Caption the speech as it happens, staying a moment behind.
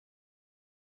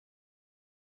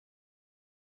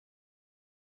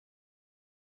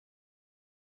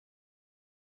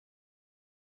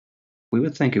we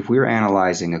would think if we were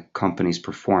analyzing a company's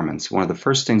performance, one of the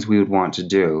first things we would want to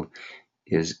do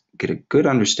is get a good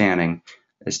understanding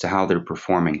as to how they're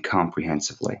performing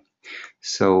comprehensively.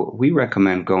 So we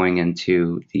recommend going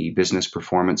into the Business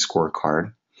Performance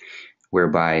Scorecard,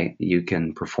 whereby you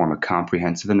can perform a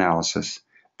comprehensive analysis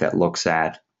that looks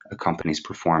at a company's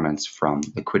performance from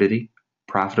liquidity,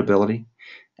 profitability,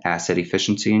 asset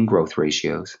efficiency, and growth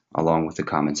ratios, along with the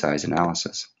common size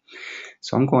analysis.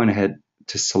 So I'm going ahead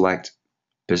to select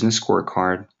Business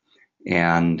Scorecard,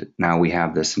 and now we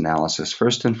have this analysis.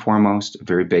 First and foremost, a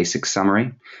very basic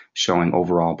summary showing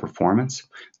overall performance.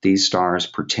 These stars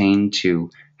pertain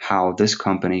to how this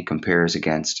company compares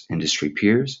against industry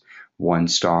peers. 1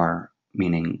 star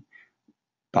meaning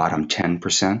bottom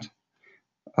 10%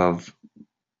 of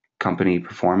company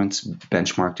performance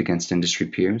benchmarked against industry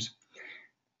peers.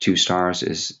 2 stars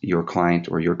is your client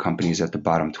or your company is at the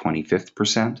bottom 25th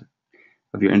percent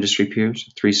of your industry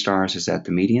peers. 3 stars is at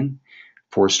the median.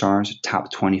 4 stars,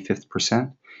 top 25th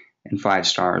percent. And 5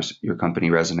 stars, your company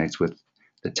resonates with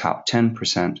the top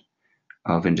 10%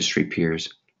 of industry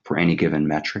peers for any given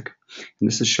metric. And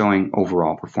this is showing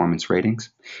overall performance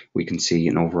ratings. We can see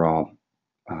an overall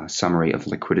summary of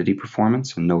liquidity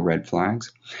performance and no red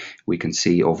flags. We can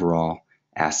see overall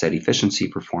asset efficiency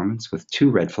performance with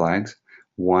 2 red flags,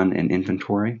 1 in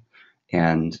inventory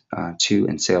and 2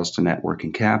 in sales to net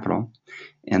working capital,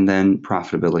 and then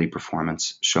profitability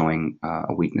performance showing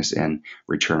a weakness in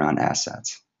return on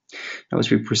assets. Now,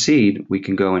 as we proceed, we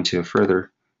can go into a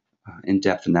further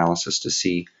in-depth analysis to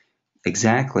see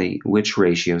exactly which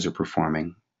ratios are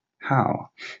performing how.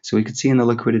 So we can see in the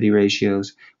liquidity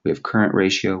ratios, we have current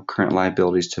ratio, current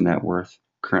liabilities to net worth,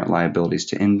 current liabilities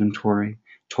to inventory,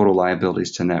 total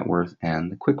liabilities to net worth,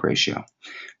 and the quick ratio.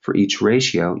 For each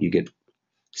ratio, you get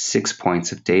 6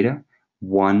 points of data,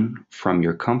 1 from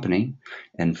your company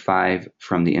and 5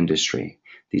 from the industry.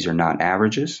 These are not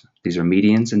averages, these are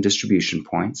medians and distribution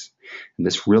points. And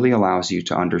this really allows you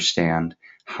to understand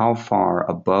how far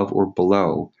above or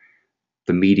below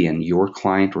the median your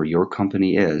client or your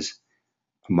company is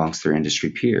amongst their industry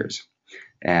peers.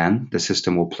 And the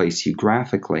system will place you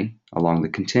graphically along the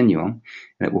continuum,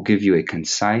 and it will give you a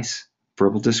concise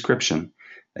verbal description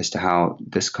as to how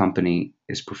this company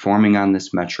is performing on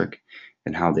this metric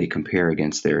and how they compare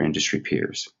against their industry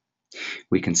peers.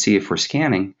 We can see if we're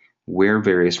scanning where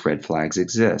various red flags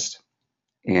exist.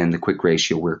 In the quick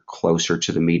ratio, we're closer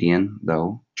to the median,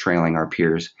 though, trailing our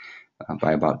peers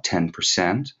by about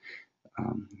 10%,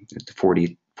 at the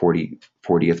 40th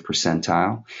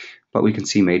percentile. But we can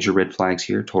see major red flags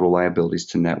here: total liabilities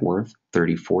to net worth,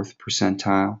 34th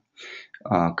percentile.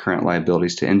 Current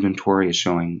liabilities to inventory is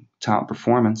showing top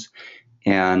performance,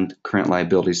 and current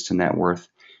liabilities to net worth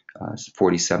is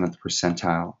 47th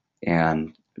percentile.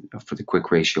 And for the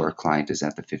quick ratio, our client is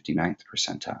at the 59th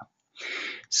percentile.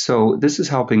 So this is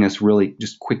helping us really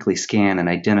just quickly scan and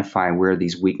identify where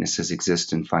these weaknesses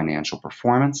exist in financial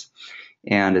performance.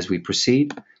 And as we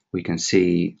proceed, we can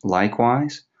see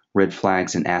likewise red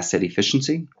flags in asset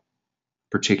efficiency,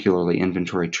 particularly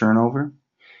inventory turnover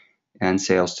and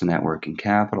sales to net working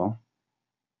capital,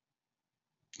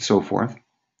 so forth,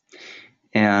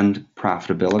 and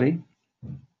profitability.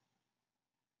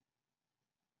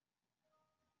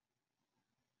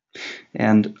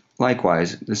 And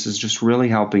likewise, this is just really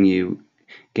helping you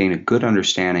gain a good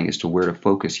understanding as to where to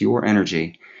focus your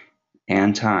energy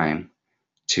and time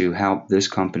to help this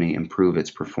company improve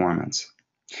its performance.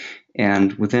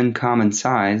 And within common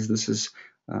size, this is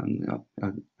an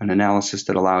analysis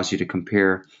that allows you to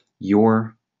compare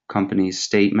your company's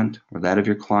statement or that of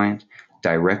your client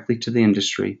directly to the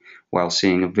industry while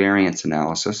seeing a variance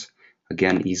analysis,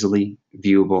 again, easily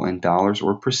viewable in dollars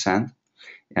or percent,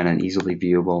 and an easily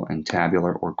viewable in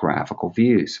tabular or graphical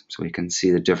views. So we can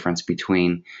see the difference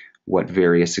between what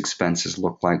various expenses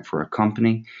look like for a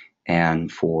company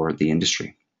and for the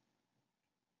industry.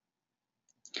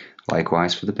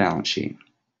 Likewise for the balance sheet.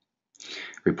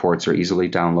 Reports are easily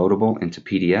downloadable into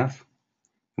PDF.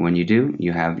 When you do,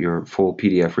 you have your full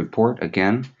PDF report,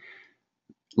 again,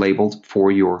 labeled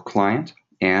for your client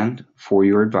and for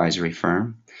your advisory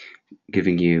firm,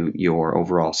 giving you your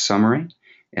overall summary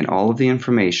and all of the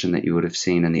information that you would have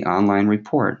seen in the online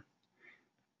report,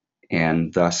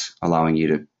 and thus allowing you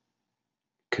to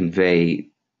convey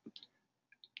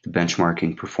the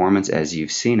benchmarking performance as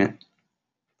you've seen it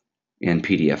in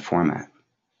PDF format.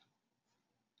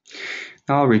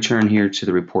 Now I'll return here to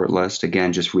the report list.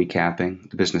 Again, just recapping,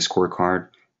 the Business Scorecard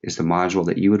is the module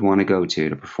that you would want to go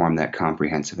to perform that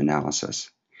comprehensive analysis.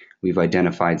 We've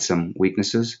identified some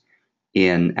weaknesses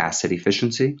in asset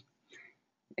efficiency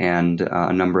and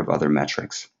a number of other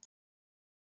metrics.